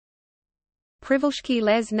Privolshky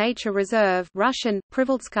Les Nature Reserve Russian,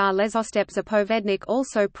 Privolská lesostepe Zapovednik,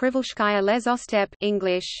 also Privolshkaya lesostepe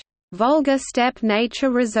English, Volga Steppe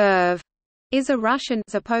Nature Reserve, is a Russian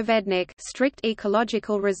Zapovednik strict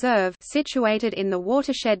ecological reserve situated in the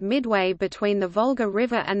watershed midway between the Volga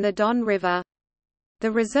River and the Don River.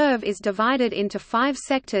 The reserve is divided into 5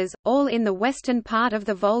 sectors, all in the western part of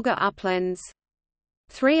the Volga uplands.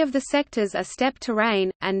 3 of the sectors are steppe terrain,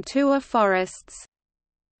 and 2 are forests.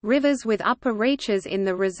 Rivers with upper reaches in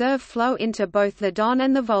the reserve flow into both the Don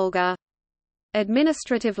and the Volga.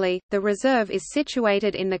 Administratively, the reserve is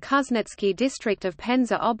situated in the Kuznetsky district of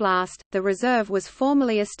Penza Oblast. The reserve was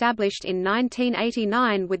formally established in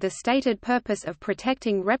 1989 with the stated purpose of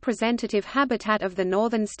protecting representative habitat of the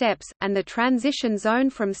northern steppes, and the transition zone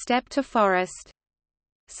from steppe to forest.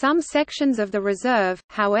 Some sections of the reserve,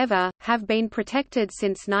 however, have been protected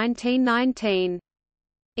since 1919.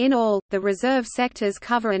 In all, the reserve sectors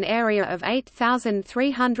cover an area of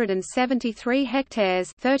 8,373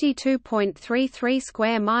 hectares (32.33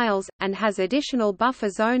 square miles), and has additional buffer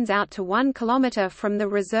zones out to 1 kilometer from the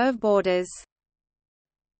reserve borders.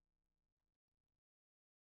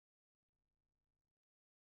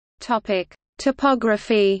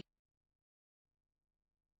 Topography.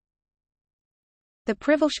 The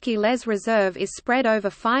Privolshky Les Reserve is spread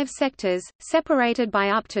over 5 sectors, separated by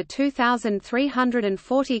up to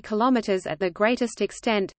 2,340 km at the greatest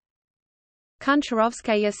extent.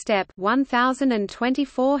 Kuncharovskaya steppe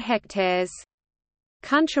 1,024 hectares.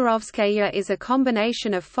 Kuncharovskaya is a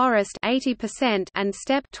combination of forest 80% and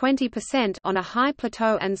steppe 20% on a high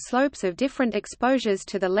plateau and slopes of different exposures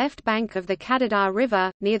to the left bank of the Kadadar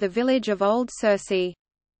River, near the village of Old Sursy.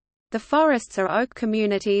 The forests are oak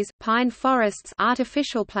communities, pine forests,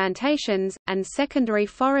 artificial plantations, and secondary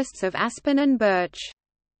forests of aspen and birch.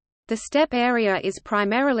 The steppe area is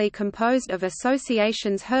primarily composed of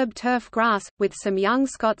associations herb turf grass, with some young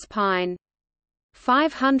Scots pine.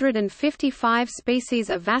 555 species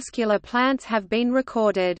of vascular plants have been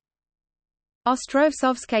recorded.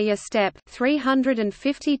 Ostrovsovskaya steppe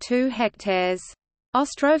 352 hectares.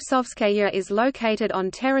 Ostrovsovskaya is located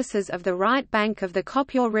on terraces of the right bank of the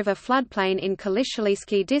Kopyor River floodplain in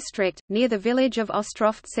Kalishalisky district, near the village of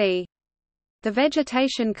Ostrovtsy. The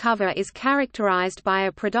vegetation cover is characterized by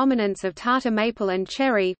a predominance of Tartar maple and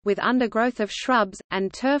cherry, with undergrowth of shrubs,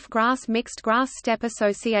 and turf grass mixed grass steppe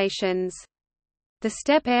associations. The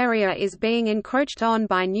steppe area is being encroached on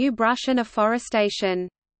by new brush and afforestation.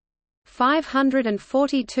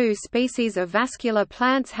 542 species of vascular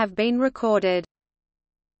plants have been recorded.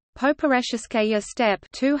 Poperecheskaya steppe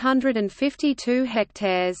 252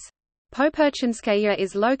 hectares. Poperchinskaya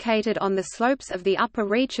is located on the slopes of the upper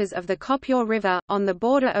reaches of the Kopyor River, on the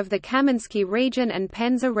border of the Kamensky region and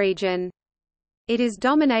Penza region. It is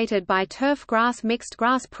dominated by turf grass mixed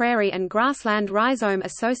grass prairie and grassland rhizome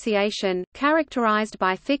association, characterized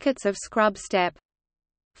by thickets of scrub steppe.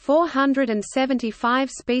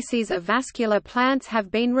 475 species of vascular plants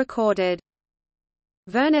have been recorded.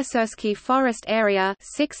 Vernesursky forest area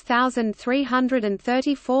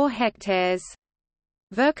 6,334 hectares.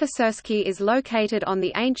 Verkasursky is located on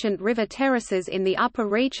the ancient river terraces in the upper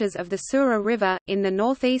reaches of the Sura River, in the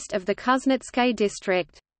northeast of the Kuznetsky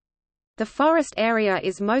district. The forest area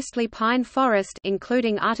is mostly pine forest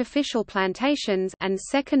including artificial plantations and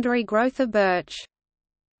secondary growth of birch.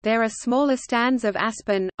 There are smaller stands of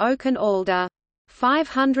aspen, oak and alder.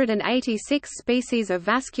 586 species of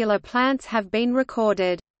vascular plants have been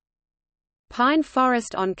recorded. Pine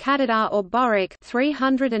forest on Kadadar or Borik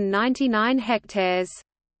 399 hectares.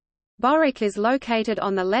 Borik is located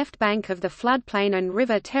on the left bank of the floodplain and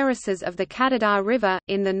river terraces of the Kadadar River,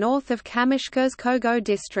 in the north of Kamishkurskogo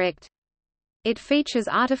district. It features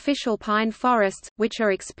artificial pine forests, which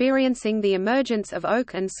are experiencing the emergence of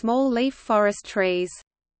oak and small leaf forest trees.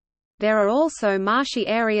 There are also marshy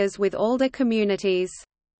areas with alder communities.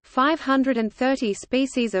 530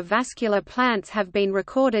 species of vascular plants have been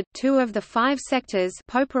recorded. 2 of the 5 sectors,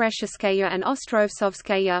 Poperecheskaya and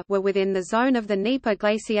Ostrovsovskaya, were within the zone of the Dnieper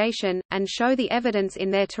glaciation, and show the evidence in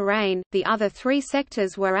their terrain. The other 3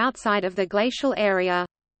 sectors were outside of the glacial area.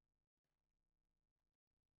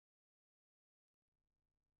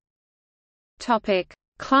 Topic: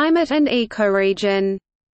 Climate and Ecoregion.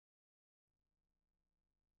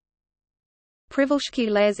 Privolshky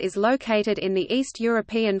Les is located in the East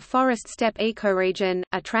European forest steppe ecoregion,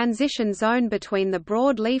 a transition zone between the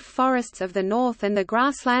broad-leaf forests of the north and the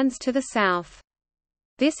grasslands to the south.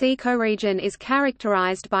 This ecoregion is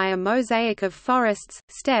characterized by a mosaic of forests,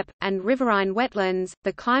 steppe, and riverine wetlands.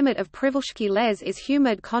 The climate of Privolshky Les is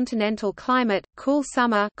humid continental climate, cool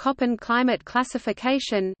summer, Köppen climate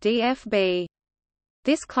classification (DFB).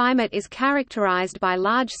 This climate is characterized by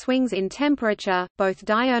large swings in temperature, both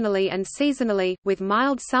diurnally and seasonally, with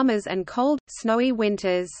mild summers and cold, snowy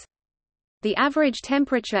winters. The average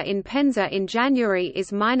temperature in Penza in January is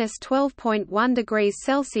 -12.1 degrees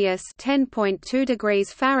Celsius (10.2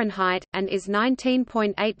 degrees Fahrenheit) and is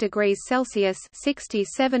 19.8 degrees Celsius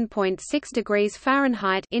 (67.6 degrees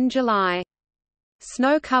Fahrenheit) in July.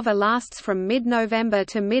 Snow cover lasts from mid-November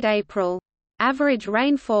to mid-April. Average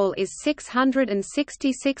rainfall is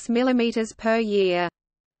 666 mm per year.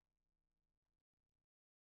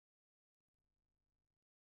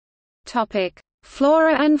 Topic: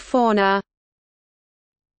 Flora and fauna.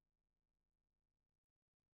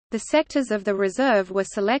 The sectors of the reserve were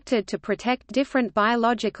selected to protect different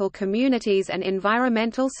biological communities and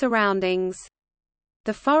environmental surroundings.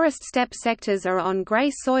 The forest steppe sectors are on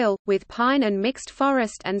grey soil, with pine and mixed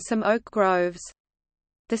forest and some oak groves.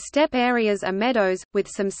 The steppe areas are meadows, with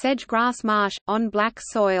some sedge grass marsh, on black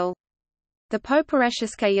soil. The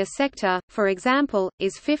Privolshky sector, for example,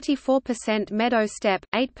 is 54% meadow steppe,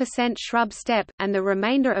 8% shrub steppe, and the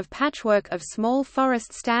remainder of patchwork of small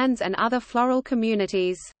forest stands and other floral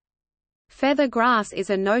communities. Feather grass is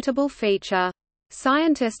a notable feature.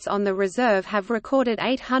 Scientists on the reserve have recorded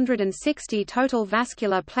 860 total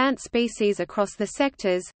vascular plant species across the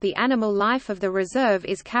sectors. The animal life of the reserve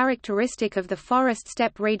is characteristic of the forest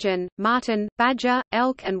steppe region: marten, badger,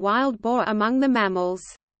 elk, and wild boar among the mammals.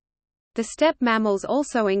 The steppe mammals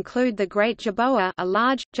also include the great jerboa, a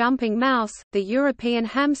large, jumping mouse, the European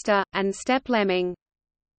hamster, and steppe lemming.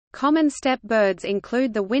 Common steppe birds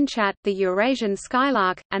include the winchat, the Eurasian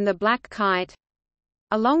skylark, and the black kite.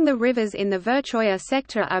 Along the rivers in the Verchoya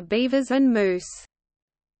sector are beavers and moose.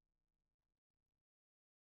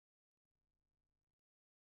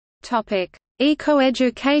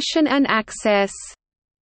 Ecoeducation and access.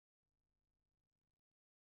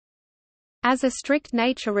 As a strict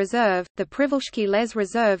nature reserve, the Privolshky Les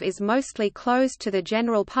Reserve is mostly closed to the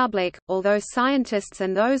general public, although scientists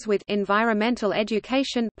and those with environmental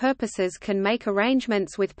education purposes can make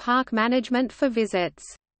arrangements with park management for visits.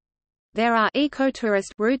 There are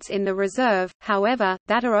ecotourist routes in the reserve, however,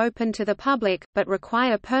 that are open to the public, but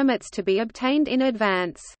require permits to be obtained in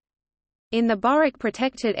advance. In the Borik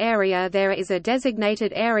protected area there is a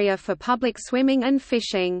designated area for public swimming and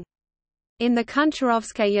fishing. In the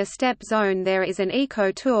Kuncharovskaya steppe zone there is an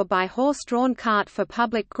eco-tour by horse-drawn cart for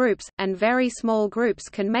public groups, and very small groups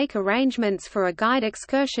can make arrangements for a guide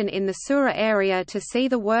excursion in the Sura area to see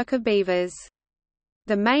the work of beavers.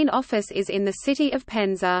 The main office is in the city of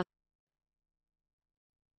Penza.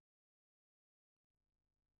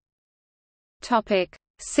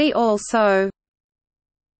 See also: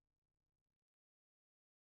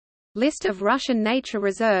 List of Russian nature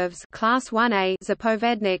reserves, Class 1A,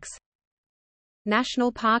 Zapovedniks.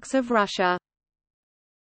 National parks of Russia.